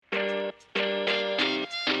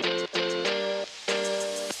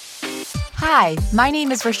Hi, my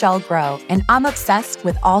name is Rochelle Groh, and I'm obsessed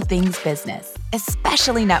with all things business,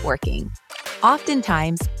 especially networking.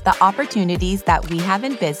 Oftentimes, the opportunities that we have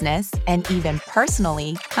in business and even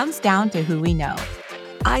personally comes down to who we know.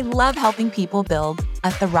 I love helping people build a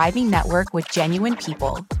thriving network with genuine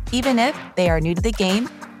people, even if they are new to the game,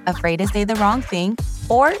 afraid to say the wrong thing,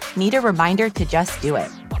 or need a reminder to just do it.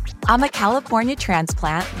 I'm a California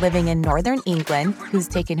transplant living in Northern England who's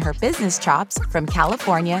taken her business chops from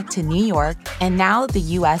California to New York and now the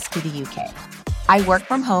US to the UK. I work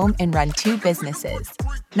from home and run 2 businesses.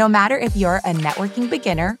 No matter if you're a networking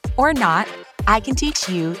beginner or not, I can teach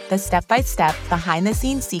you the step-by-step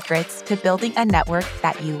behind-the-scenes secrets to building a network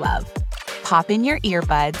that you love. Pop in your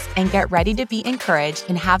earbuds and get ready to be encouraged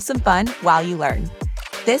and have some fun while you learn.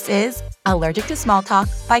 This is Allergic to Small Talk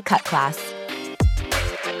by Cut Class.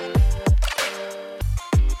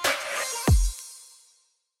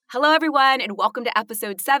 Hello, everyone, and welcome to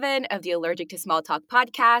episode 7 of the Allergic to Small Talk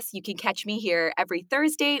podcast. You can catch me here every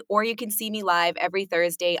Thursday, or you can see me live every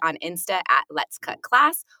Thursday on Insta at Let's Cut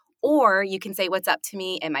Class, or you can say what's up to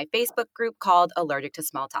me in my Facebook group called Allergic to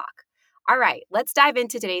Small Talk. All right, let's dive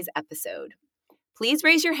into today's episode. Please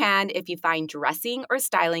raise your hand if you find dressing or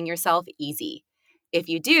styling yourself easy. If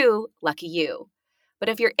you do, lucky you. But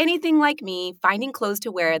if you're anything like me, finding clothes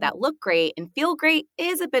to wear that look great and feel great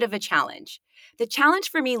is a bit of a challenge. The challenge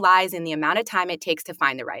for me lies in the amount of time it takes to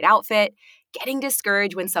find the right outfit, getting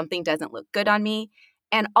discouraged when something doesn't look good on me,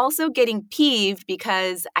 and also getting peeved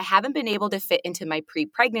because I haven't been able to fit into my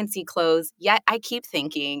pre-pregnancy clothes, yet I keep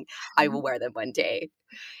thinking I will wear them one day.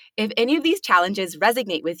 If any of these challenges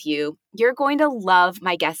resonate with you, you're going to love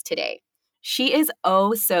my guest today. She is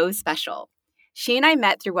oh so special. She and I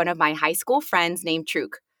met through one of my high school friends named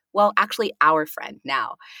Truk. Well, actually, our friend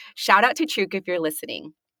now. Shout out to Truk if you're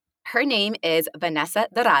listening. Her name is Vanessa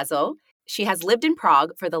Darazo. She has lived in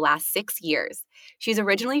Prague for the last 6 years. She's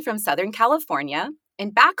originally from Southern California,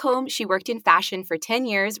 and back home, she worked in fashion for 10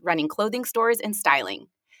 years, running clothing stores and styling.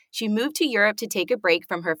 She moved to Europe to take a break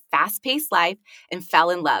from her fast-paced life and fell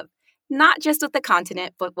in love, not just with the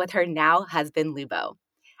continent, but with her now husband, Lubo.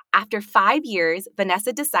 After 5 years,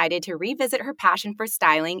 Vanessa decided to revisit her passion for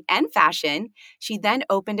styling and fashion. She then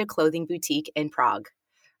opened a clothing boutique in Prague.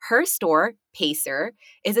 Her store, Pacer,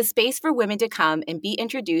 is a space for women to come and be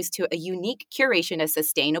introduced to a unique curation of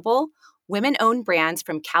sustainable, women-owned brands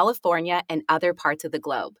from California and other parts of the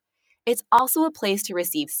globe. It's also a place to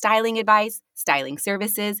receive styling advice, styling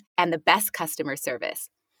services, and the best customer service.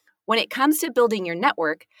 When it comes to building your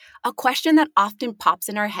network, a question that often pops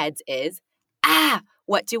in our heads is,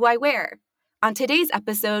 what do I wear? On today's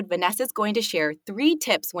episode, Vanessa's going to share 3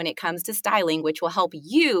 tips when it comes to styling, which will help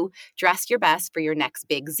you dress your best for your next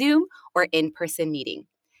big Zoom or in-person meeting.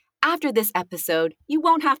 After this episode, you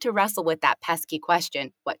won't have to wrestle with that pesky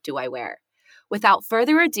question, what do I wear? Without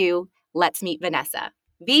further ado, let's meet Vanessa.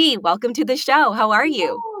 V, welcome to the show. How are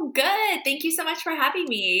you? Oh, good. Thank you so much for having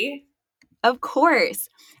me. Of course.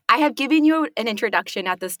 I have given you an introduction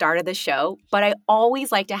at the start of the show, but I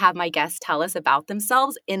always like to have my guests tell us about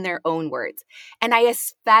themselves in their own words. And I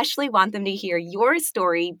especially want them to hear your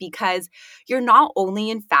story because you're not only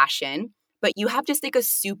in fashion, but you have just like a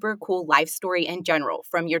super cool life story in general,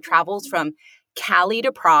 from your travels from Cali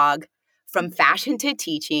to Prague, from fashion to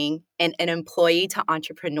teaching, and an employee to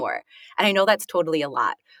entrepreneur. And I know that's totally a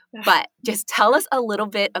lot, but just tell us a little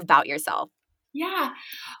bit about yourself. Yeah.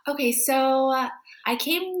 Okay, so I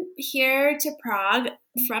came here to Prague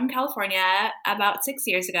from California about 6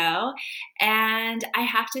 years ago, and I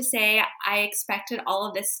have to say I expected all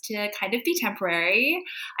of this to kind of be temporary.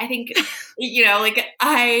 I think,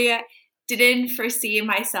 I didn't foresee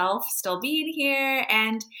myself still being here,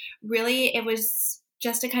 and really it was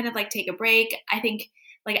just to kind of take a break. I think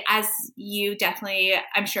as you definitely,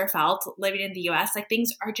 I'm sure, felt living in the US,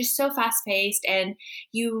 things are just so fast paced, and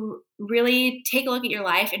you really take a look at your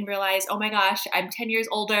life and realize, oh my gosh, I'm 10 years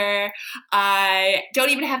older. I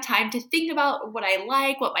don't even have time to think about what I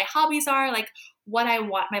like, what my hobbies are, what I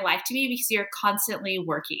want my life to be, because you're constantly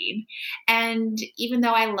working. And even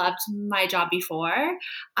though I loved my job before,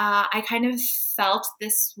 I kind of felt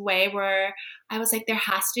this way where I was like, there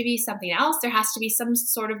has to be something else. There has to be some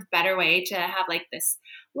sort of better way to have this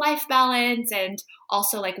life balance, and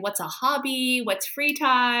also what's a hobby, what's free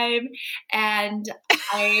time. And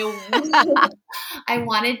I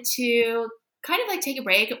wanted to kind of take a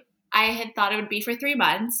break. I had thought it would be for 3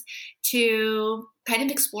 months to kind of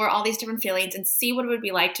explore all these different feelings and see what it would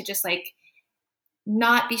be like to just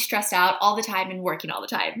not be stressed out all the time and working all the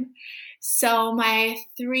time. So my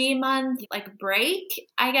 3-month break,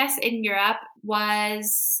 I guess, in Europe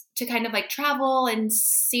was to kind of like travel and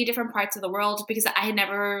see different parts of the world because I had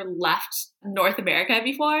never left North America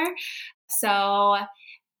before. So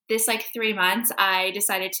this like 3 months, I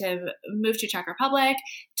decided to move to Czech Republic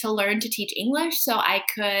to learn to teach English so I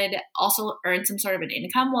could also earn some sort of an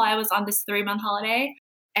income while I was on this 3-month holiday.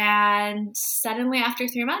 And suddenly after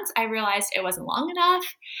 3 months, I realized it wasn't long enough.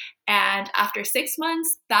 And after 6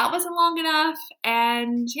 months, that wasn't long enough.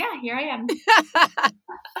 And yeah, here I am.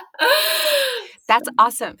 That's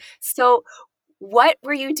awesome. So what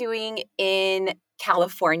were you doing in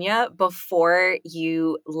California before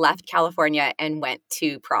you left California and went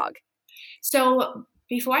to Prague? So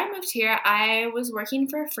before I moved here, I was working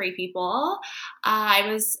for Free People.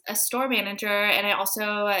 I was a store manager, and I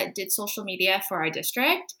also did social media for our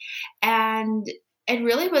district. And it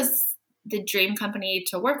really was the dream company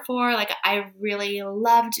to work for. Like, I really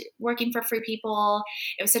loved working for Free People.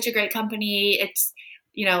 It was such a great company. It's,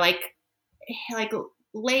 like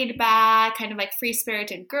laid back, kind of like free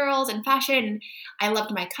spirited girls in fashion. I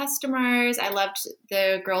loved my customers. I loved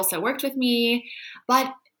the girls that worked with me.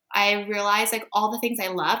 But I realized like all the things I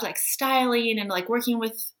loved, like styling and like working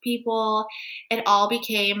with people, it all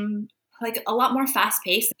became like a lot more fast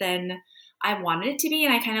paced than I wanted it to be.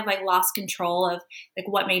 And I kind of like lost control of like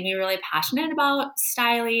what made me really passionate about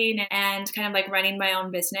styling and kind of like running my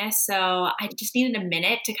own business. So I just needed a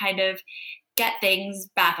minute to kind of get things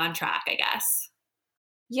back on track, I guess.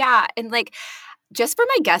 Yeah. And like, just for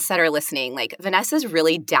my guests that are listening, like Vanessa's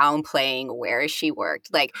really downplaying where she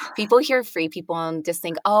worked. Like people hear Free People and just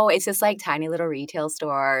think, oh, it's just like tiny little retail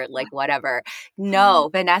store, like whatever. No,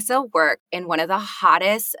 Vanessa worked in one of the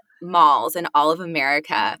hottest malls in all of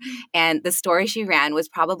America. And the store she ran was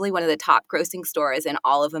probably one of the top grossing stores in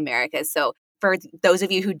all of America. So for those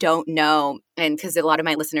of you who don't know, and because a lot of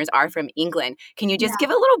my listeners are from England, can you just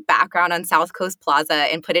give a little background on South Coast Plaza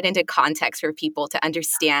and put it into context for people to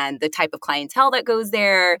understand the type of clientele that goes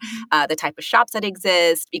there, the type of shops that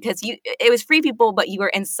exist? Because it was Free People, but you were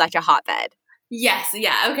in such a hotbed. Yes.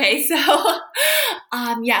 Yeah. Okay. So,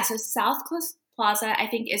 so South Coast Plaza, I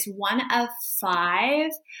think, is one of $5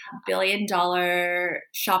 billion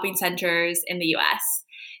shopping centers in the US.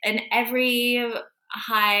 And every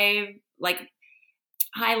high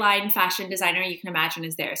line fashion designer you can imagine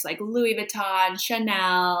is there. So like Louis Vuitton,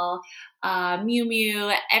 Chanel, Miu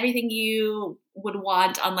Miu, everything you would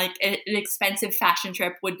want on like an expensive fashion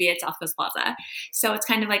trip would be at South Coast Plaza. So it's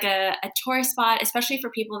kind of like a tourist spot, especially for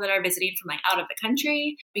people that are visiting from like out of the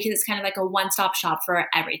country, because it's kind of like a one-stop shop for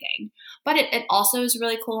everything. But it also is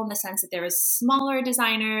really cool in the sense that there was smaller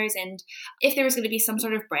designers, and if there was going to be some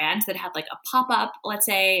sort of brand that had like a pop-up, let's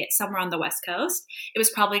say somewhere on the West Coast, it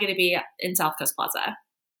was probably going to be in South Coast Plaza.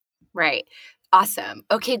 Right. Awesome.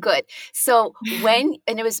 Okay, good. So when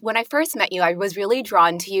I first met you, I was really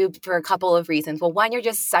drawn to you for a couple of reasons. Well, one, you're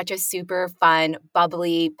just such a super fun,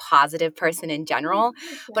 bubbly, positive person in general.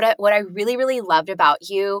 But what I really, really loved about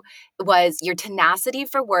you was your tenacity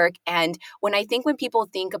for work. And when people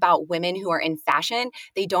think about women who are in fashion,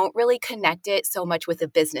 they don't really connect it so much with the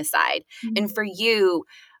business side. Mm-hmm. And for you,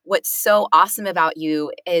 what's so awesome about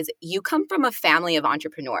you is you come from a family of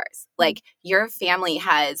entrepreneurs. Like your family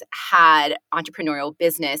has had entrepreneurial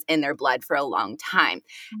business in their blood for a long time.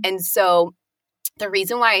 And so the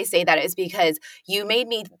reason why I say that is because you made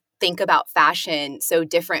me think about fashion so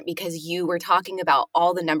different, because you were talking about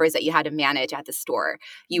all the numbers that you had to manage at the store.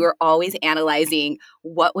 You were always analyzing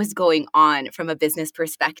what was going on from a business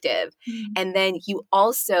perspective. And then you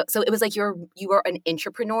also, so it was like you were an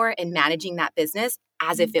entrepreneur in managing that business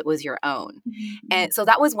as if it was your own. And so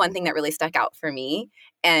that was one thing that really stuck out for me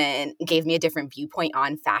and gave me a different viewpoint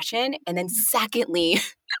on fashion. And then secondly,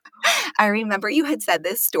 I remember you had said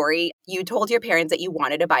this story. You told your parents that you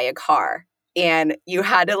wanted to buy a car and you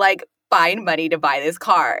had to like find money to buy this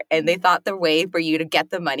car. And they thought the way for you to get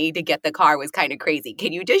the money to get the car was kind of crazy.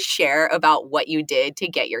 Can you just share about what you did to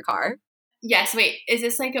get your car? Yes. Wait, is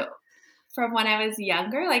this like from when I was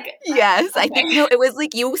younger? Like, yes, okay. I think no, it was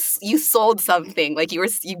like you sold something. Like you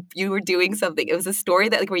were doing something. It was a story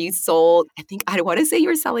that like where you sold, I want to say you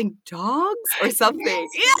were selling dogs or something.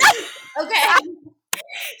 Yes. Okay.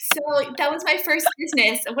 So that was my first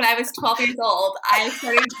business when I was 12 years old. I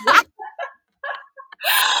started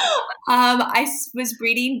I was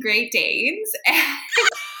breeding Great Danes,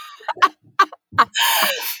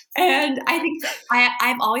 and I think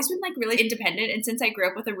I've always been like really independent. And since I grew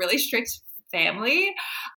up with a really strict family,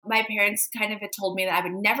 my parents kind of had told me that I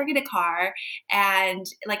would never get a car. And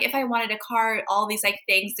like, if I wanted a car, all these like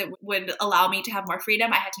things that would allow me to have more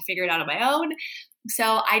freedom, I had to figure it out on my own.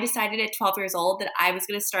 So I decided at 12 years old that I was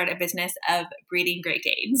going to start a business of breeding Great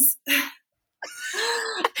Danes.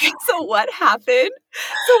 So what happened?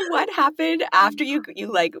 happened after you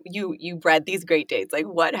bred these Great Danes? Like,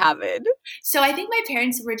 what happened? So I think my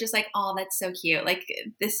parents were just like, oh, that's so cute. Like,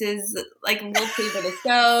 this is like, we'll see where this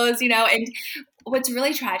goes, and what's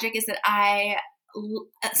really tragic is that I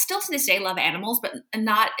still to this day love animals, but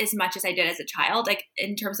not as much as I did as a child, like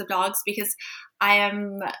in terms of dogs, because I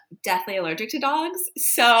am deathly allergic to dogs.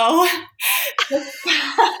 So,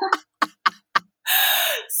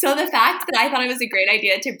 so the fact that I thought it was a great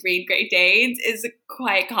idea to breed Great Danes is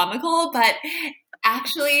quite comical, but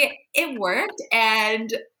actually it worked.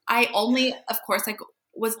 And I only, of course, like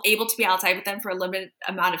was able to be outside with them for a limited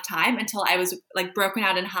amount of time until I was like broken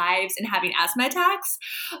out in hives and having asthma attacks.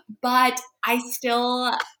 But I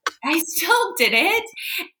still did it.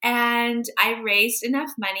 And I raised enough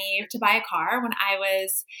money to buy a car when I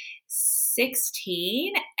was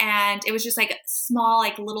 16, and it was just like small,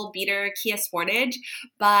 like little beater Kia Sportage.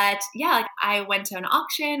 But yeah, like I went to an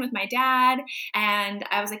auction with my dad, and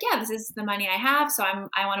I was like, yeah, this is the money I have, so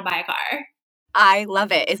I want to buy a car. I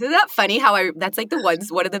love it. Isn't that funny how that's like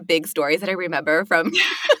one of the big stories that I remember from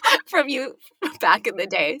from you back in the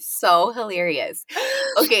day. So hilarious.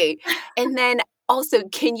 Okay. And then also,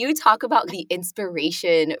 can you talk about the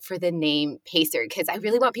inspiration for the name Pacer? Because I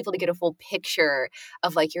really want people to get a full picture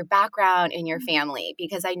of like your background and your family,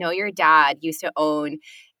 because I know your dad used to own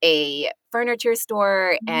a furniture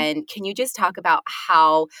store. And can you just talk about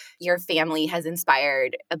how your family has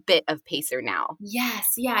inspired a bit of Pacer now?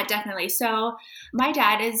 Yes, yeah, definitely. So my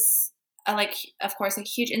dad is like, of course, a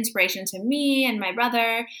huge inspiration to me and my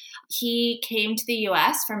brother. He came to the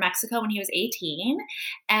US from Mexico when he was 18,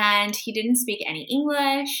 and he didn't speak any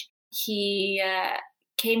English. He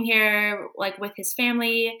came here like with his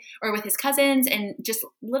family or with his cousins and just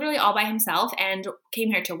literally all by himself, and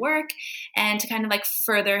came here to work and to kind of like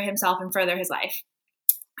further himself and further his life.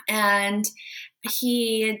 And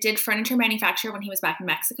he did furniture manufacture when he was back in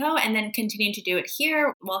Mexico, and then continued to do it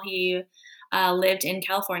here while he lived in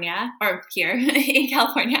California, or here in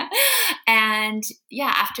California. And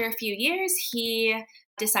yeah, after a few years, he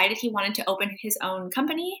decided he wanted to open his own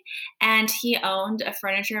company, and he owned a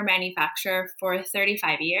furniture manufacturer for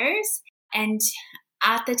 35 years. And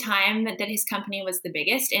at the time that his company was the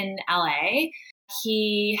biggest in LA,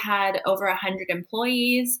 he had over 100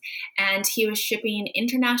 employees, and he was shipping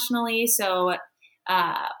internationally. So,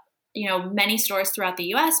 many stores throughout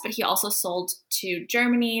the US, but he also sold to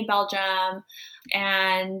Germany, Belgium,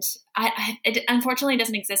 and it unfortunately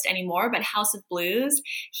doesn't exist anymore, but House of Blues.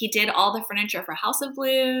 He did all the furniture for House of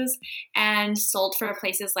Blues and sold for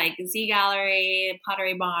places like Z Gallery,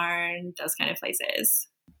 Pottery Barn, those kind of places.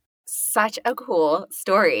 Such a cool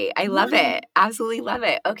story. I love it. Absolutely love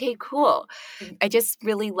it. Okay, cool. I just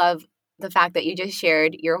really love the fact that you just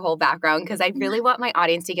shared your whole background, because I really want my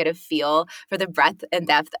audience to get a feel for the breadth and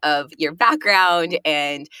depth of your background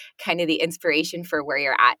and kind of the inspiration for where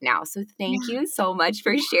you're at now. So thank you so much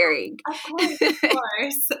for sharing. Of course, of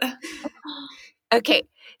course. Okay,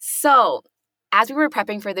 so as we were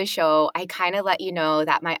prepping for the show, I kind of let you know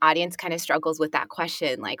that my audience kind of struggles with that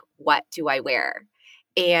question, like, what do I wear?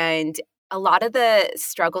 And a lot of the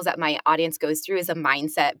struggles that my audience goes through is a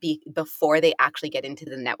mindset before they actually get into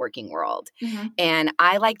the networking world. Mm-hmm. And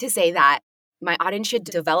I like to say that my audience should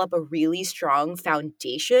develop a really strong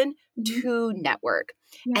foundation to network.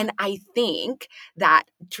 Yeah. And I think that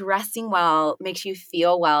dressing well makes you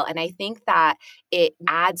feel well. And I think that it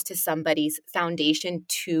adds to somebody's foundation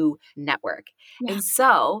to network. Yeah. And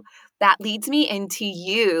so that leads me into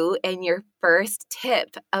you and your first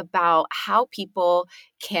tip about how people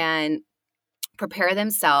can prepare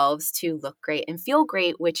themselves to look great and feel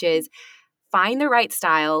great, which is find the right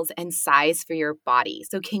styles and size for your body.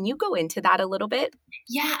 So can you go into that a little bit?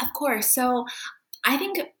 Yeah, of course. So I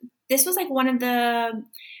think this was like one of the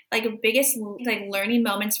like biggest like learning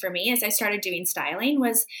moments for me as I started doing styling.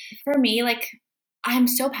 Was for me, like, I'm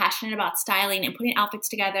so passionate about styling and putting outfits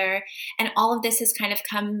together, and all of this has kind of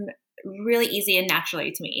come really easy and naturally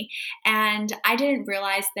to me. And I didn't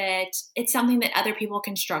realize that it's something that other people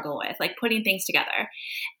can struggle with, like putting things together.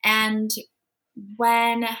 And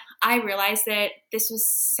when I realized that this was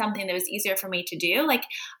something that was easier for me to do, like,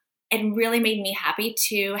 it really made me happy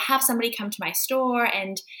to have somebody come to my store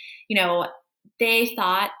and, they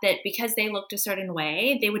thought that because they looked a certain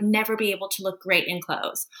way, they would never be able to look great in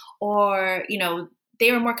clothes, or,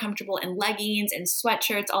 they were more comfortable in leggings and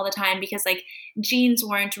sweatshirts all the time because like jeans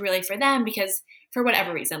weren't really for them because for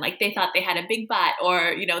whatever reason, like they thought they had a big butt,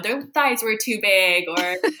 or, their thighs were too big,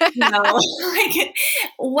 or, like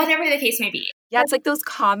whatever the case may be. Yeah, it's like those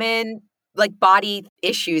common like body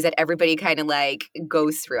issues that everybody kind of like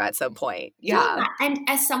goes through at some point. Yeah. And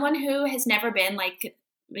as someone who has never been like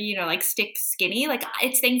like stick skinny. Like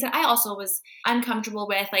it's things that I also was uncomfortable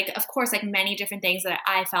with. Like, of course, like many different things that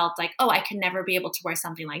I felt like, oh, I could never be able to wear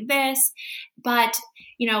something like this. But,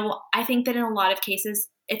 I think that in a lot of cases,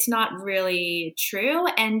 it's not really true.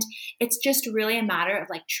 And it's just really a matter of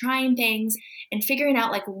like trying things and figuring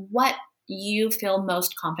out like what you feel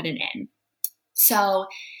most confident in. So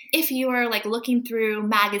if you are like looking through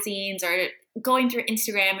magazines or going through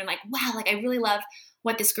Instagram and like, wow, like I really love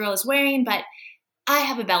what this girl is wearing, but I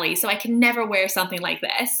have a belly, so I can never wear something like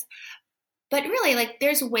this. But really, like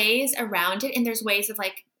there's ways around it, and there's ways of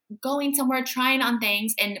like going somewhere, trying on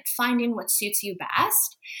things and finding what suits you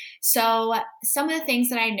best. So some of the things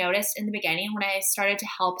that I noticed in the beginning when I started to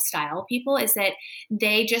help style people is that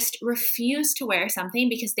they just refused to wear something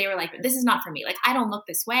because they were like, this is not for me. Like I don't look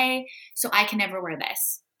this way, so I can never wear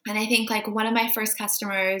this. And I think like one of my first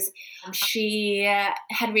customers, she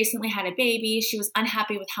had recently had a baby. She was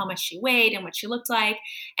unhappy with how much she weighed and what she looked like.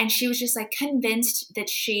 And she was just like convinced that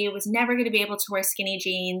she was never going to be able to wear skinny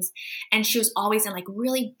jeans. And she was always in like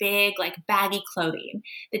really big, like baggy clothing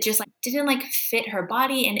that just like didn't like fit her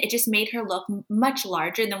body. And it just made her look much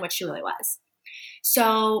larger than what she really was.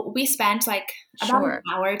 So we spent like about an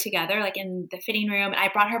hour together, like in the fitting room. And I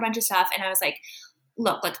brought her a bunch of stuff and I was like,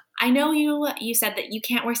 look, I know you said that you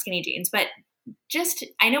can't wear skinny jeans, but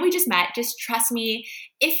I know we just met. Just trust me.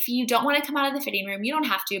 If you don't want to come out of the fitting room, you don't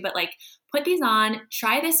have to, but like put these on,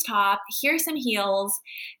 try this top, here's some heels,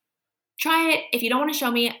 try it. If you don't want to show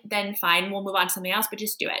me, then fine, we'll move on to something else, but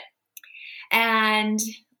just do it. And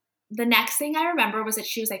the next thing I remember was that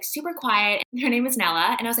she was like super quiet. Her name was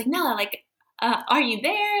Nella. And I was like, Nella, like, are you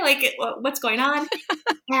there? Like, what's going on?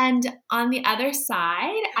 And on the other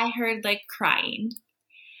side, I heard like crying.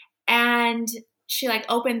 And she like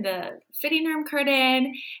opened the fitting room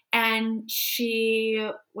curtain and she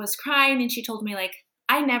was crying and she told me like,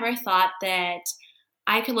 I never thought that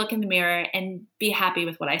I could look in the mirror and be happy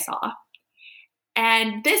with what I saw.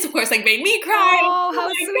 And this, of course, like made me cry. Oh, how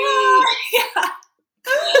sweet. Yeah.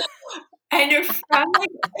 And from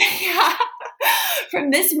like, yeah,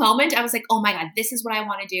 from this moment, I was like, oh my God, this is what I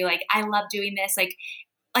want to do. Like, I love doing this. Like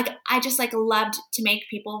I just like loved to make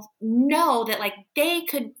people know that like they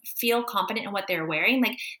could feel confident in what they're wearing.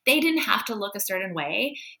 Like they didn't have to look a certain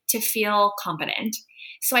way to feel confident.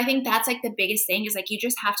 So I think that's like the biggest thing is like you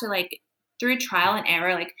just have to like through trial and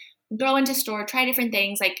error, like go into store, try different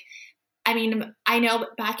things. Like, I mean, I know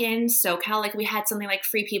back in SoCal, like we had something like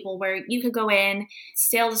Free People where you could go in,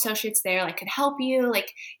 sales associates there like could help you.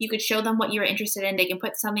 Like you could show them what you were interested in. They can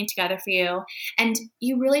put something together for you. And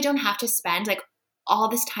you really don't have to spend like all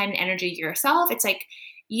this time and energy yourself. It's like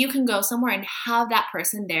you can go somewhere and have that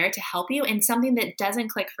person there to help you. And something that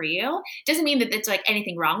doesn't click for you doesn't mean that it's like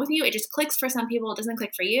anything wrong with you. It just clicks for some people. It doesn't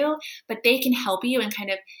click for you, but they can help you and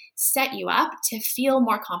kind of set you up to feel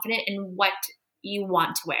more confident in what you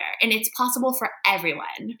want to wear. And it's possible for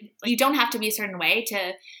everyone. You don't have to be a certain way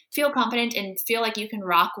to feel confident and feel like you can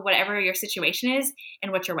rock whatever your situation is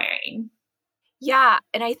and what you're wearing. Yeah.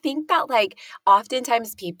 And I think that like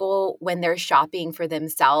oftentimes people, when they're shopping for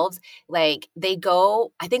themselves, like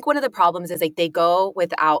I think one of the problems is like they go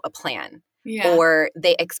without a plan or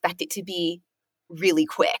they expect it to be really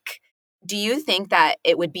quick. Do you think that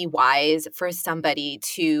it would be wise for somebody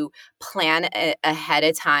to plan ahead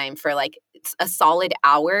of time for like a solid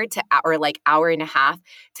hour or like hour and a half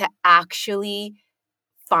to actually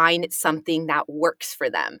find something that works for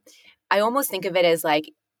them? I almost think of it as like,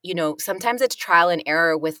 sometimes it's trial and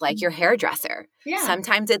error with like your hairdresser. Yeah.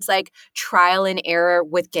 Sometimes it's like trial and error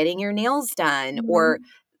with getting your nails done or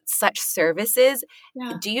such services.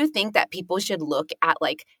 Yeah. Do you think that people should look at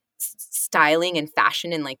like styling and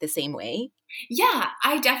fashion in like the same way? Yeah,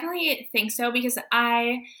 I definitely think so because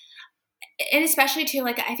and especially too,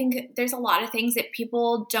 like I think there's a lot of things that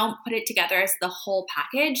people don't put it together as the whole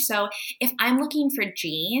package. So if I'm looking for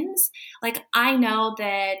jeans, like I know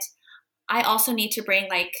that I also need to bring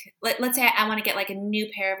like, let's say I want to get like a new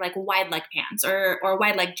pair of like wide leg pants or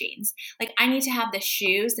wide leg jeans. Like I need to have the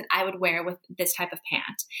shoes that I would wear with this type of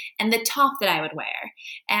pant and the top that I would wear.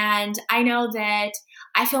 And I know that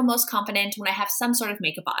I feel most confident when I have some sort of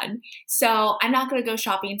makeup on. So I'm not going to go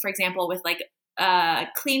shopping, for example, with like a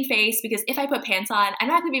clean face because if I put pants on, I'm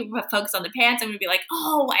not going to be focused on the pants. I'm going to be like,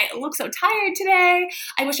 oh, I look so tired today.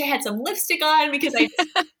 I wish I had some lipstick on because I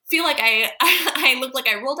feel like I look like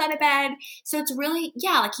I rolled out of bed. So it's really,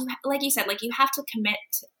 yeah, like you said, like you have to commit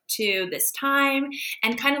to this time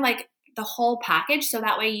and kind of like the whole package. So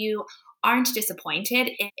that way you aren't disappointed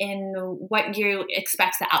in what you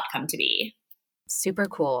expect the outcome to be. Super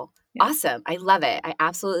cool. Yeah. Awesome. I love it. I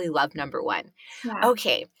absolutely love number one. Yeah.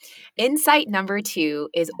 Okay. Insight number two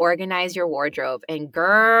is organize your wardrobe. And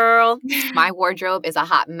girl, my wardrobe is a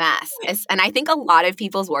hot mess. And I think a lot of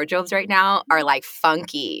people's wardrobes right now are like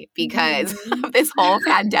funky because Mhm. of this whole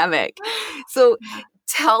pandemic. So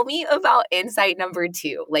tell me about insight number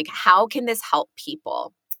two. Like, how can this help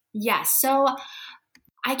people? Yes. So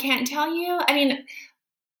I can't tell you. I mean,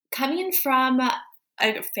 coming from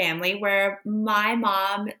a family where my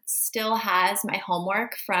mom still has my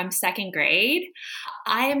homework from second grade,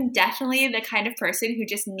 I am definitely the kind of person who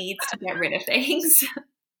just needs to get rid of things.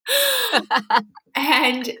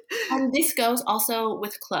 and and this goes also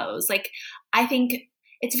with clothes. Like, I think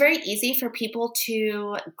it's very easy for people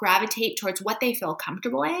to gravitate towards what they feel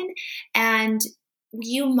comfortable in, and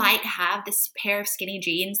you might have this pair of skinny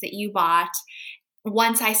jeans that you bought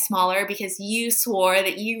one size smaller because you swore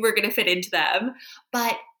that you were going to fit into them.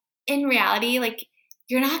 But in reality, like,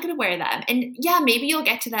 you're not going to wear them. And yeah, maybe you'll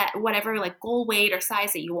get to that whatever like goal weight or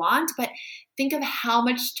size that you want, but think of how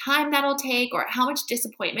much time that'll take or how much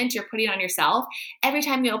disappointment you're putting on yourself every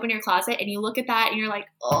time you open your closet and you look at that and you're like,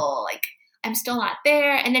 oh, like I'm still not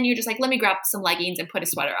there. And then you're just like, let me grab some leggings and put a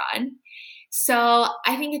sweater on. So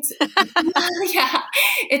I think it's, yeah,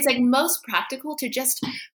 it's like most practical to just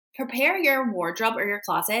prepare your wardrobe or your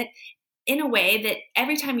closet in a way that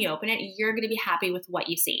every time you open it, you're going to be happy with what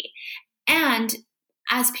you see. And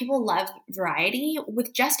as people love variety,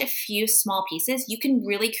 with just a few small pieces, you can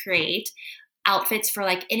really create outfits for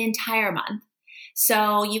like an entire month.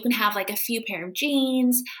 So you can have like a few pair of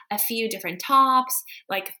jeans, a few different tops,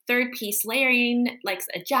 like third piece layering, like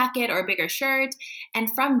a jacket or a bigger shirt.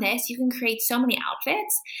 And from this, you can create so many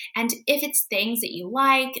outfits. And if it's things that you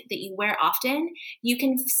like, that you wear often, you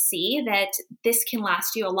can see that this can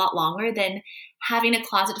last you a lot longer than having a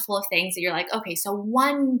closet full of things that you're like, okay, so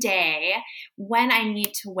one day when I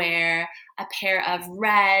need to wear a pair of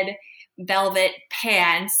red velvet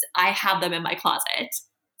pants, I have them in my closet.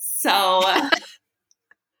 So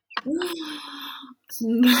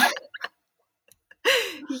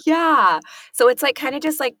Yeah. So it's like kind of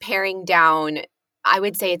just like paring down. I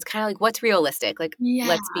would say it's kind of like what's realistic. Like, yeah.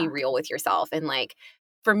 let's be real with yourself. And like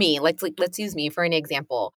for me, let's use me for an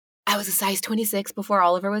example. I was a size 26 before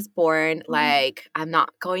Oliver was born. Like, I'm not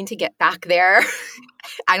going to get back there.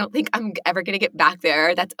 I don't think I'm ever going to get back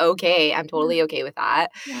there. That's okay. I'm totally okay with that.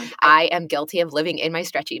 Yeah. I am guilty of living in my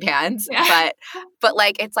stretchy pants, Yeah. but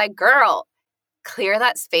like it's like, girl, clear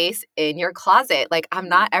that space in your closet. Like, I'm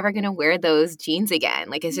not ever going to wear those jeans again.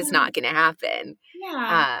 Like, it's just not going to happen.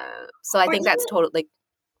 Yeah. So I Or think even, that's totally like,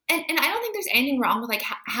 and I don't think there's anything wrong with like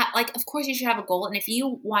like of course you should have a goal, and if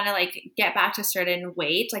you want to like get back to a certain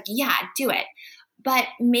weight, like yeah, do it. But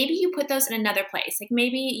maybe you put those in another place. Like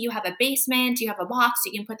maybe you have a basement, you have a box,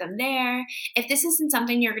 you can put them there. If this isn't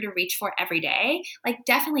something you're going to reach for every day, like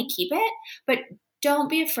definitely keep it, but don't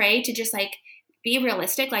be afraid to just like be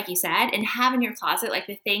realistic, like you said, and have in your closet like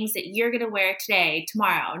the things that you're going to wear today,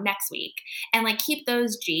 tomorrow, next week. And like keep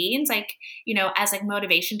those jeans like, you know, as like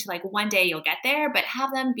motivation to like one day you'll get there, but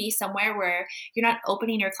have them be somewhere where you're not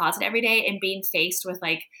opening your closet every day and being faced with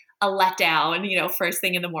like a letdown, you know, first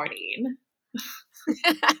thing in the morning.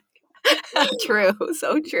 true.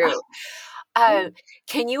 So true.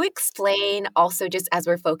 Can you explain also, just as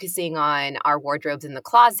we're focusing on our wardrobes in the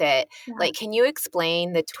closet, Yeah. like, can you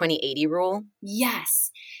explain the 20/80 rule?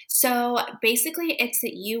 Yes. So basically, it's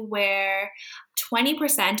that you wear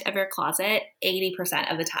 20% of your closet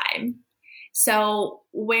 80% of the time. So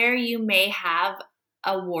where you may have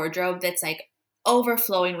a wardrobe that's like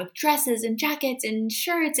overflowing with dresses and jackets and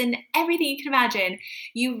shirts and everything you can imagine,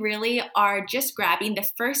 you really are just grabbing the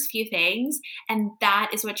first few things, and that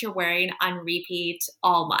is what you're wearing on repeat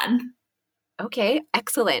all month. Okay,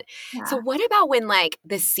 excellent. So Yeah. what about when like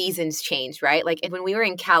the seasons changed, right? Like when we were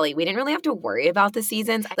in Cali, we didn't really have to worry about the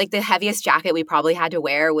seasons. Like the heaviest jacket we probably had to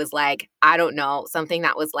wear was like, I don't know, something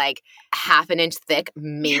that was like half an inch thick, Yeah.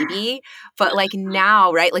 maybe. But like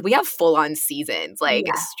now, right? Like we have full on seasons, like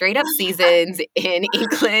Yeah. straight up seasons in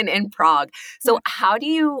England and Prague. So how do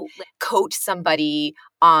you like, coach somebody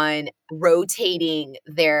on rotating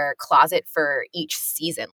their closet for each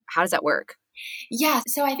season? How does that work? Yeah,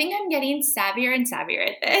 so I think I'm getting savvier and savvier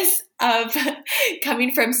at this of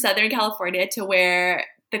coming from Southern California to where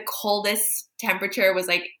the coldest temperature was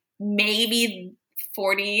like maybe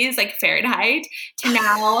 40s, like Fahrenheit, to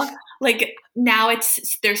now, like now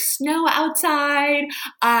there's snow outside.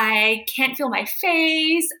 I can't feel my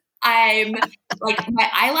face. I'm like my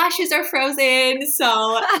eyelashes are frozen.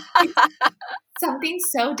 So it's something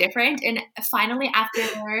so different. And finally,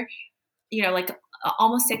 after, you know, like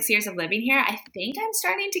almost 6 years of living here, I think I'm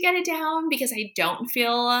starting to get it down because I don't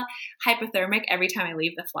feel hypothermic every time I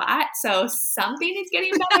leave the flat. So something is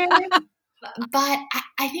getting better. But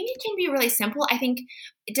I think it can be really simple. I think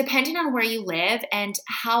depending on where you live and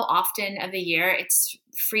how often of the year it's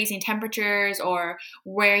freezing temperatures or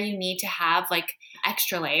where you need to have like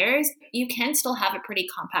extra layers, you can still have a pretty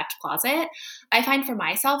compact closet. I find for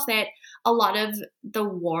myself that a lot of the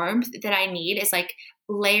warmth that I need is like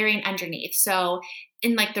layering underneath. So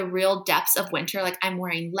in like the real depths of winter, like I'm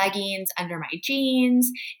wearing leggings under my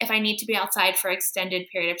jeans. If I need to be outside for extended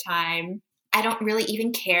period of time, I don't really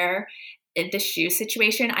even care the shoe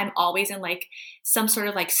situation. I'm always in like some sort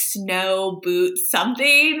of like snow boot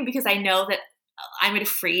something because I know that I'm going to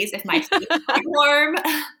freeze if my feet are warm.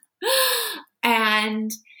 And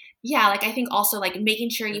yeah, like I think also like making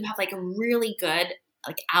sure you have like a really good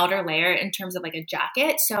like outer layer in terms of like a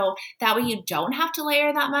jacket. So that way you don't have to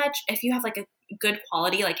layer that much. If you have like a good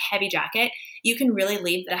quality, like heavy jacket, you can really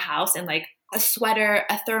leave the house in like a sweater,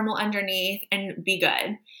 a thermal underneath, and be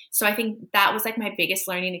good. So I think that was like my biggest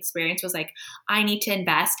learning experience was like, I need to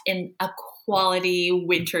invest in a quality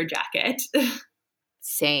winter jacket.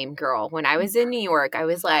 Same, girl. When I was in New York, I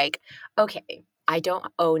was like, okay, I don't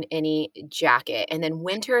own any jacket. And then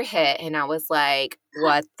winter hit and I was like,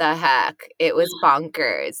 what the heck? It was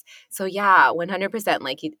bonkers. So yeah, 100%.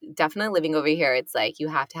 Like you definitely living over here, it's like you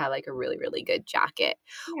have to have like a really, really good jacket.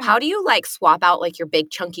 Yeah. How do you like swap out like your big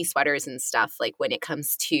chunky sweaters and stuff like when it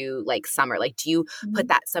comes to like summer? Like do you put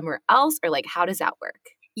that somewhere else or like how does that work?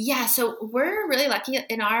 Yeah, so we're really lucky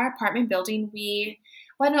in our apartment building.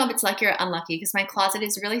 Well, I don't know if it's lucky or unlucky because my closet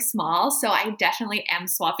is really small. So I definitely am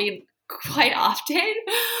swapping quite often.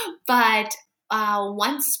 But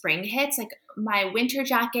once spring hits, like my winter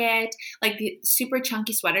jacket, like the super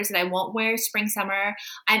chunky sweaters that I won't wear spring, summer,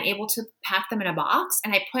 I'm able to pack them in a box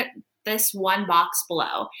and I put this one box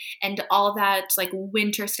below and all of that like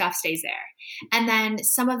winter stuff stays there. And then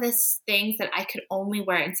some of this things that I could only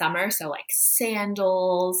wear in summer, so like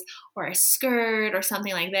sandals or a skirt or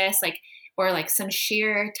something like this, like or like some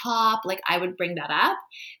sheer top, like I would bring that up.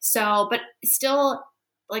 So, but still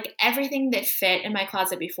like everything that fit in my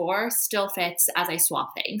closet before still fits as I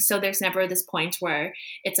swap things. So there's never this point where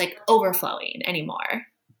it's like overflowing anymore.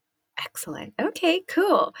 Excellent. Okay,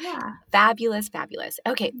 cool. Yeah. Fabulous, fabulous.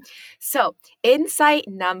 Okay, so insight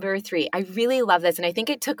number three. I really love this. And I think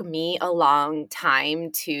it took me a long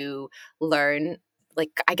time to learn,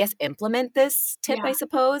 like, I guess, implement this tip, Yeah. I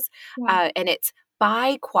suppose. Yeah. And it's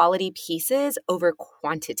buy quality pieces over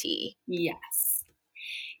quantity. Yes.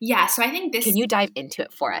 Yeah. So I think Can this, you dive into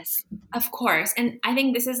it for us? of course. And I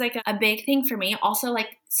think this is like a big thing for me. Also,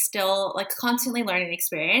 like, still like constantly learning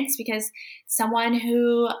experience because someone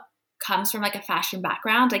who comes from like a fashion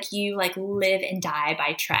background, like you like live and die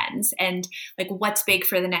by trends and like what's big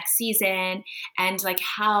for the next season and like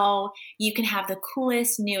how you can have the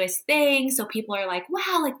coolest, newest thing. So people are like,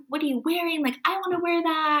 wow, like, what are you wearing? Like, I want to wear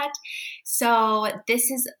that. So this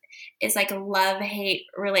is like a love-hate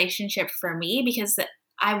relationship for me because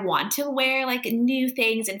I want to wear like new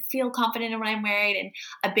things and feel confident in what I'm wearing.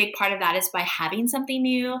 And a big part of that is by having something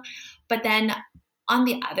new. But then on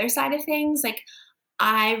the other side of things, like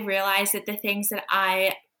I realize that the things that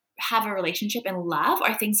I have a relationship and love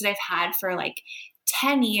are things that I've had for like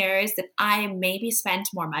 10 years that I maybe spent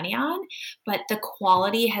more money on, but the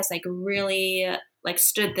quality has like really like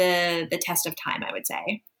stood the test of time, I would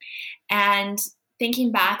say. And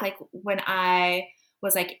thinking back, like when I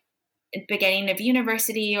was like beginning of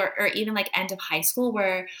university or even like end of high school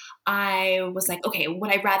where I was like, okay,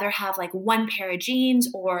 would I rather have like one pair of jeans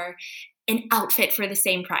or an outfit for the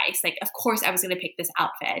same price? Like, of course, I was going to pick this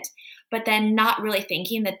outfit, but then not really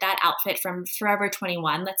thinking that that outfit from Forever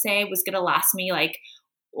 21, let's say, was going to last me like,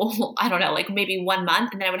 well, I don't know, like maybe 1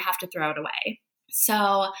 month and then I would have to throw it away.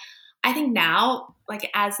 So I think now, like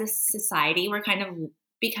as a society, we're kind of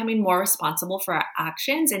becoming more responsible for our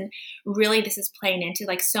actions. And really, this is playing into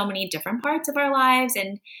like so many different parts of our lives.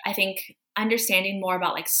 And I think understanding more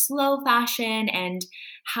about like slow fashion and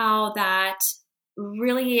how that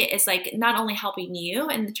really is like not only helping you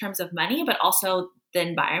in the terms of money, but also the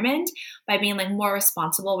environment by being like more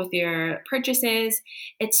responsible with your purchases.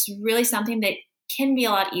 It's really something that can be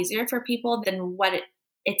a lot easier for people than what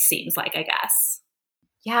it seems like, I guess.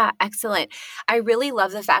 Yeah, excellent. I really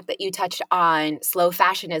love the fact that you touched on slow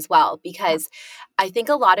fashion as well, because I think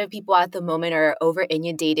a lot of people at the moment are over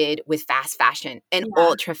inundated with fast fashion and Yeah.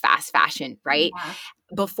 ultra fast fashion, right? Yeah.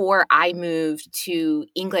 Before I moved to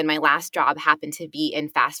England, my last job happened to be in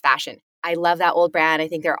fast fashion. I love that old brand. I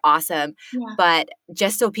think they're awesome. Yeah. But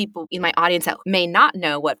just so people in my audience that may not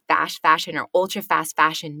know what fast fashion or ultra fast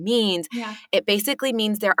fashion means, Yeah. it basically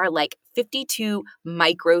means there are like 52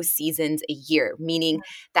 micro seasons a year, meaning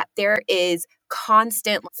that there is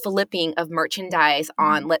constant flipping of merchandise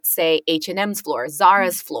on, let's say, H&M's floor,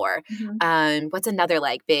 Zara's floor. What's another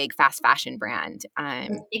like big fast fashion brand?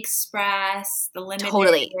 Express, the limited.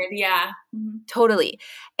 Totally. Yeah. Totally.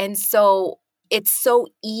 And so it's so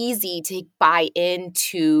easy to buy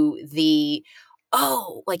into the,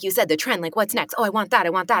 oh, like you said, the trend, like what's next? Oh, I want that. I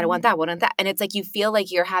want that. I want that. I want that. And it's like you feel like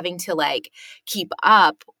you're having to like keep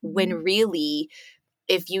up when really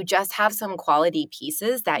if you just have some quality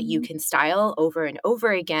pieces that you can style over and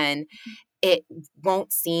over again, it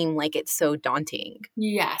won't seem like it's so daunting.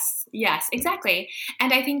 Yes, exactly.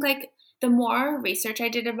 And I think like the more research I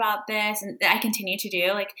did about this and I continue to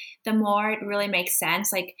do, like the more it really makes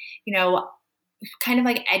sense. Like, you know, kind of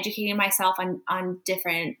like educating myself on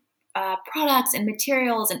different products and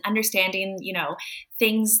materials and understanding, you know,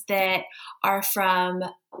 things that are from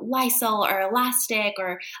Lysol or elastic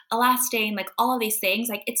or elastane, like all of these things,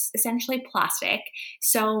 like it's essentially plastic.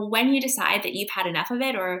 So when you decide that you've had enough of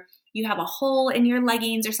it or you have a hole in your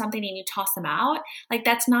leggings or something and you toss them out, like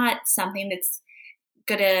that's not something that's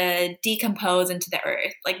gonna decompose into the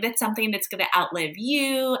earth. Like that's something that's gonna outlive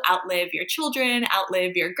you, outlive your children,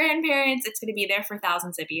 outlive your grandparents. It's gonna be there for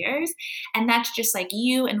thousands of years. And that's just like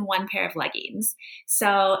you and one pair of leggings.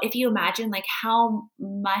 So if you imagine like how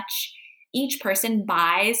much each person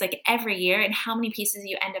buys like every year and how many pieces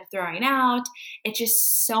you end up throwing out, it's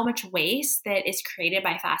just so much waste that is created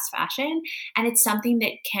by fast fashion. And it's something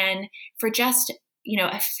that can, for just you know,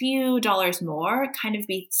 a few dollars more kind of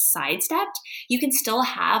be sidestepped. You can still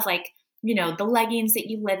have like, you know, the leggings that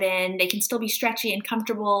you live in, they can still be stretchy and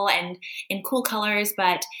comfortable and in cool colors.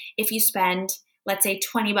 But if you spend, let's say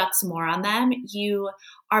 $20 more on them, you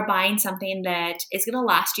are buying something that is going to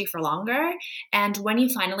last you for longer. And when you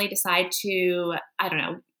finally decide to, I don't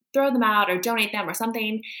know, throw them out or donate them or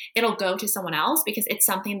something, it'll go to someone else because it's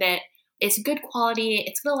something that is good quality,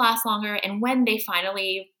 it's going to last longer. And when they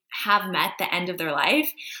finally have met the end of their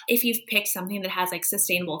life, if you've picked something that has like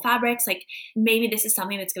sustainable fabrics, like maybe this is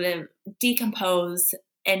something that's going to decompose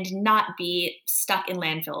and not be stuck in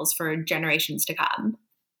landfills for generations to come.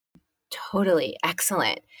 Totally.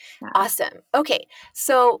 Excellent. Yeah. Awesome. Okay.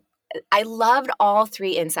 So I loved all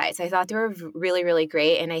three insights. I thought they were really, really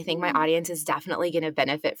great. And I think my audience is definitely going to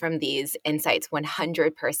benefit from these insights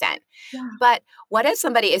 100%. Yeah. But what if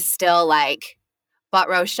somebody is still like, but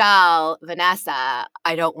Rochelle, Vanessa,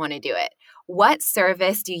 I don't want to do it. What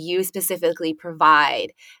service do you specifically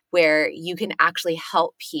provide where you can actually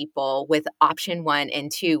help people with option 1 and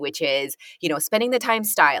 2, which is, you know, spending the time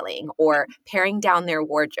styling or paring down their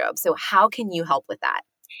wardrobe? So how can you help with that?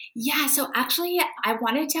 Yeah, so actually, I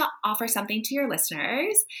wanted to offer something to your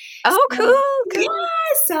listeners. Oh, cool. Yeah,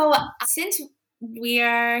 so since we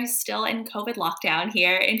are still in COVID lockdown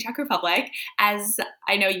here in Czech Republic, as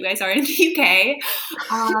I know you guys are in the UK,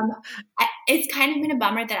 it's kind of been a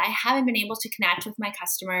bummer that I haven't been able to connect with my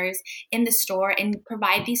customers in the store and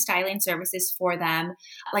provide these styling services for them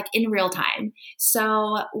like in real time.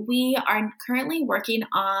 So we are currently working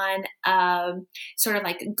on sort of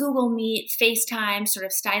like Google Meet, FaceTime sort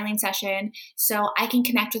of styling session so I can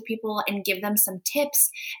connect with people and give them some tips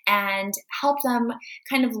and help them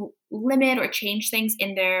kind of limit or change things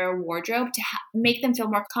in their wardrobe to make them feel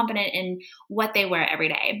more confident in what they wear every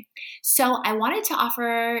day. So I wanted to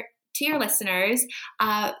offer to your listeners,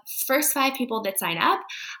 first 5 people that sign up,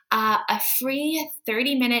 a free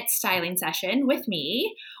 30-minute styling session with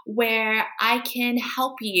me where I can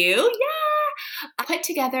help you, put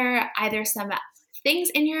together either some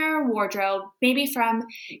things in your wardrobe, maybe from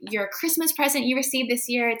your Christmas present you received this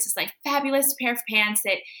year. It's this like fabulous pair of pants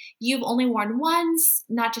that you've only worn once,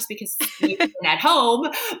 not just because you've been at home,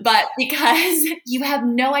 but because you have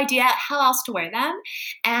no idea how else to wear them.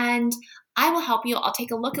 And I will help you. I'll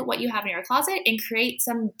take a look at what you have in your closet and create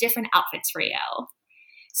some different outfits for you.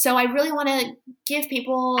 So I really want to give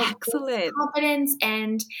people confidence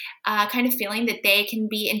and kind of feeling that they can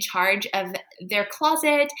be in charge of their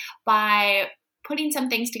closet by putting some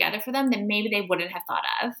things together for them that maybe they wouldn't have thought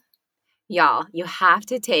of. Y'all, you have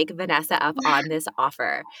to take Vanessa up on this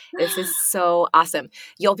offer. This is so awesome.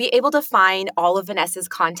 You'll be able to find all of Vanessa's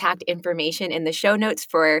contact information in the show notes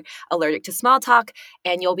for Allergic to Small Talk,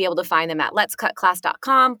 and you'll be able to find them at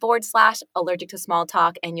letscutclass.com/allergic to small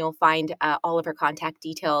talk, and you'll find all of her contact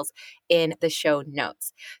details in the show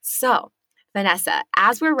notes. So, Vanessa,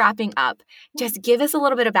 as we're wrapping up, just give us a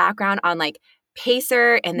little bit of background on like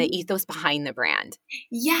Pacer and the ethos behind the brand.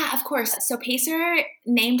 Yeah, of course. So Pacer,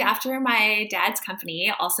 named after my dad's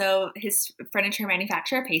company, also his furniture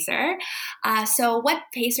manufacturer, Pacer. So what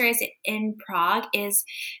Pacer is in Prague is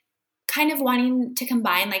kind of wanting to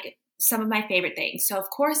combine like some of my favorite things. So of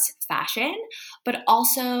course, fashion, but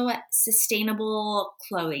also sustainable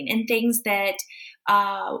clothing and things that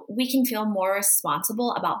we can feel more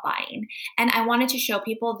responsible about buying. And I wanted to show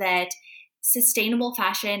people that sustainable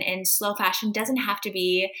fashion and slow fashion doesn't have to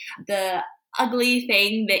be the ugly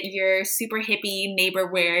thing that your super hippie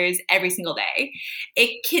neighbor wears every single day.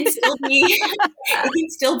 It can still be it can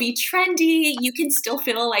still be trendy. You can still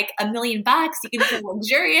feel like $1,000,000. You can feel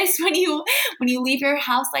luxurious when you leave your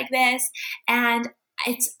house like this. And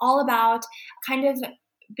it's all about kind of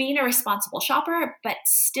being a responsible shopper, but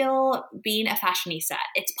still being a fashionista.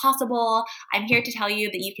 It's possible. I'm here to tell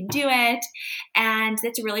you that you can do it. And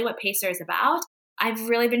that's really what Pacer is about. I've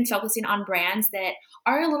really been focusing on brands that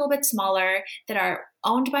are a little bit smaller, that are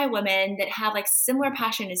owned by women, that have like similar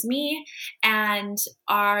passion as me, and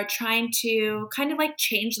are trying to kind of like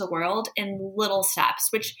change the world in little steps,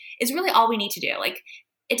 which is really all we need to do. Like,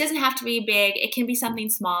 it doesn't have to be big, it can be something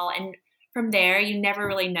small. And from there, you never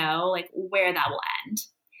really know like where that will end.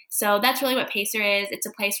 So that's really what Pacer is. It's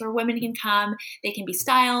a place where women can come, they can be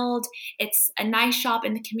styled. It's a nice shop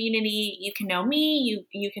in the community. You can know me,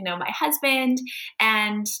 you can know my husband,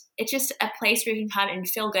 and it's just a place where you can come and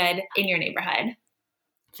feel good in your neighborhood.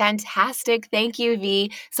 Fantastic. Thank you,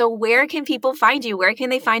 V. So where can people find you? Where can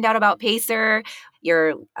they find out about Pacer,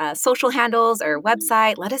 your social handles or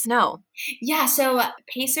website? Let us know. Yeah, so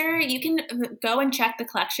Pacer, you can go and check the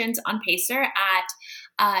collections on Pacer at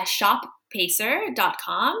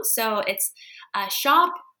shoppacer.com. So it's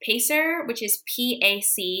shop Pacer, which is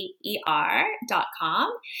PACER.com.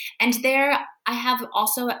 And there I have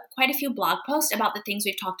also quite a few blog posts about the things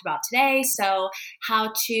we've talked about today. So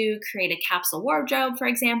how to create a capsule wardrobe, for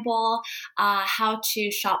example, how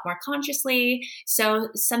to shop more consciously. So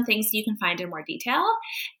some things you can find in more detail.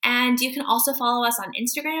 And you can also follow us on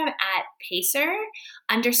Instagram at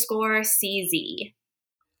Pacer_CZ.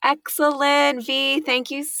 Excellent, V. Thank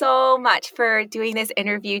you so much for doing this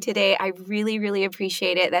interview today. I really, really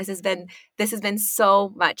appreciate it. This has been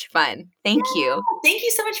so much fun. Thank you. Thank you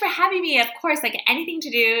so much for having me. Of course, like anything to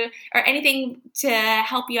do or anything to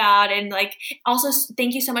help you out. And like also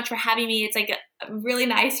thank you so much for having me. It's like really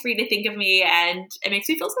nice for you to think of me, and it makes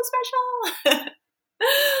me feel so special.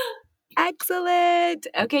 Excellent.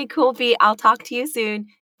 Okay, cool, V. I'll talk to you soon.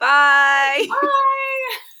 Bye.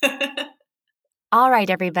 Bye. All right,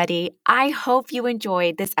 everybody. I hope you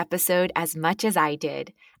enjoyed this episode as much as I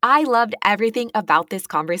did. I loved everything about this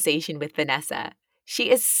conversation with Vanessa.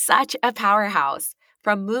 She is such a powerhouse.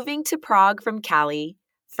 From moving to Prague from Cali,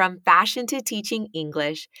 from fashion to teaching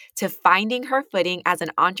English, to finding her footing as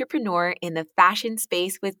an entrepreneur in the fashion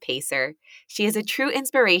space with Pacer, she is a true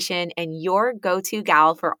inspiration and your go-to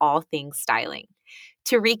gal for all things styling.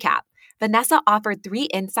 To recap, Vanessa offered 3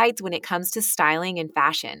 insights when it comes to styling and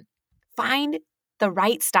fashion. Find the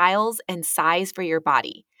right styles and size for your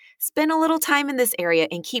body. Spend a little time in this area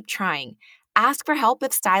and keep trying. Ask for help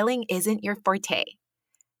if styling isn't your forte.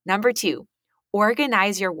 Number 2,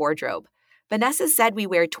 organize your wardrobe. Vanessa said we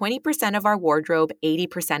wear 20% of our wardrobe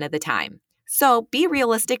 80% of the time. So be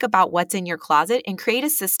realistic about what's in your closet and create a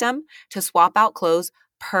system to swap out clothes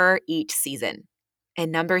per each season.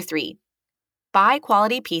 And number 3, buy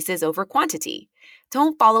quality pieces over quantity.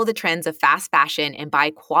 Don't follow the trends of fast fashion and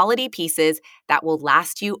buy quality pieces that will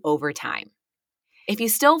last you over time. If you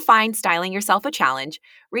still find styling yourself a challenge,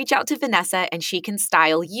 reach out to Vanessa and she can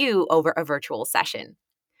style you over a virtual session.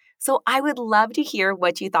 So I would love to hear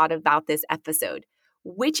what you thought about this episode.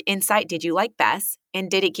 Which insight did you like best? And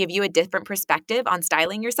did it give you a different perspective on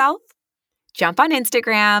styling yourself? Jump on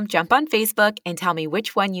Instagram, jump on Facebook, and tell me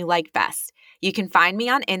which one you liked best. You can find me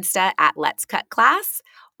on Insta at Let's Cut Class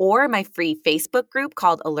or my free Facebook group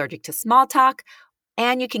called Allergic to Small Talk.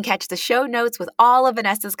 And you can catch the show notes with all of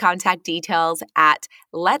Vanessa's contact details at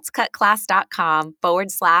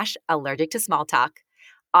letscutclass.com/allergic to small talk.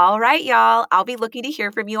 All right, y'all. I'll be looking to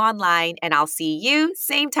hear from you online, and I'll see you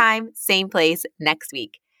same time, same place next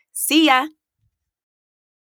week. See ya.